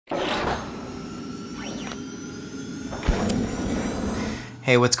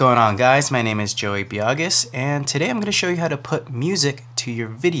Hey, what's going on, guys? My name is Joey Biagas, and today I'm going to show you how to put music to your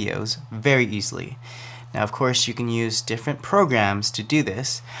videos very easily. Now, of course, you can use different programs to do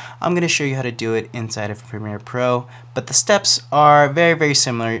this. I'm going to show you how to do it inside of Premiere Pro, but the steps are very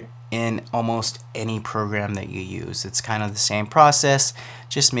similar in almost any program that you use. It's kind of the same process,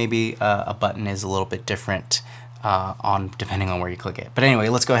 just maybe a button is a little bit different depending on where you click it. But anyway,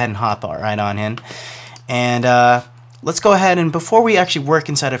 let's go ahead and hop right on in. And let's go ahead, and before we actually work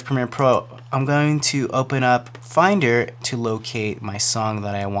inside of Premiere Pro, I'm going to open up Finder to locate my song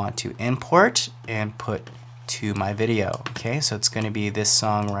that I want to import and put to my video. Okay, so it's going to be this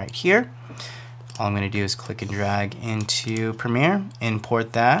song right here. All I'm going to do is click and drag into Premiere,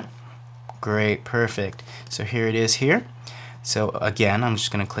 import that. Great, perfect. So here it is here. So again, I'm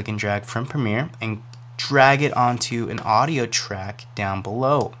just going to click and drag from Premiere and drag it onto an audio track down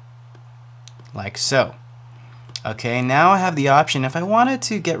below, like so. Okay, now I have the option, if I wanted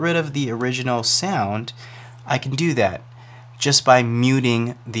to get rid of the original sound, I can do that just by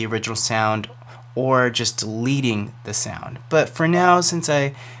muting the original sound or just deleting the sound. But for now, since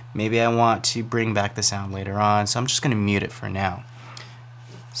maybe I want to bring back the sound later on, so I'm just going to mute it for now.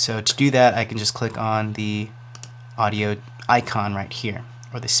 So to do that, I can just click on the audio icon right here,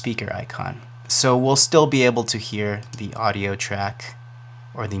 or the speaker icon. So we'll still be able to hear the audio track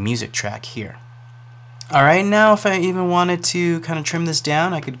or the music track here. Alright, now if I even wanted to kind of trim this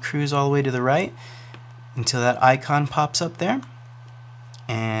down, I could cruise all the way to the right until that icon pops up there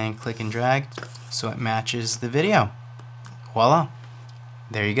and click and drag so it matches the video. Voila,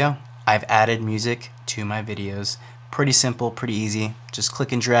 there you go. I've added music to my videos. Pretty simple, pretty easy. Just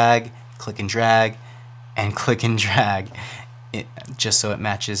click and drag, click and drag, and click and drag just so it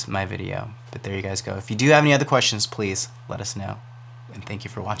matches my video. But there you guys go. If you do have any other questions, please let us know. And thank you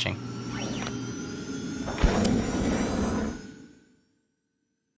for watching.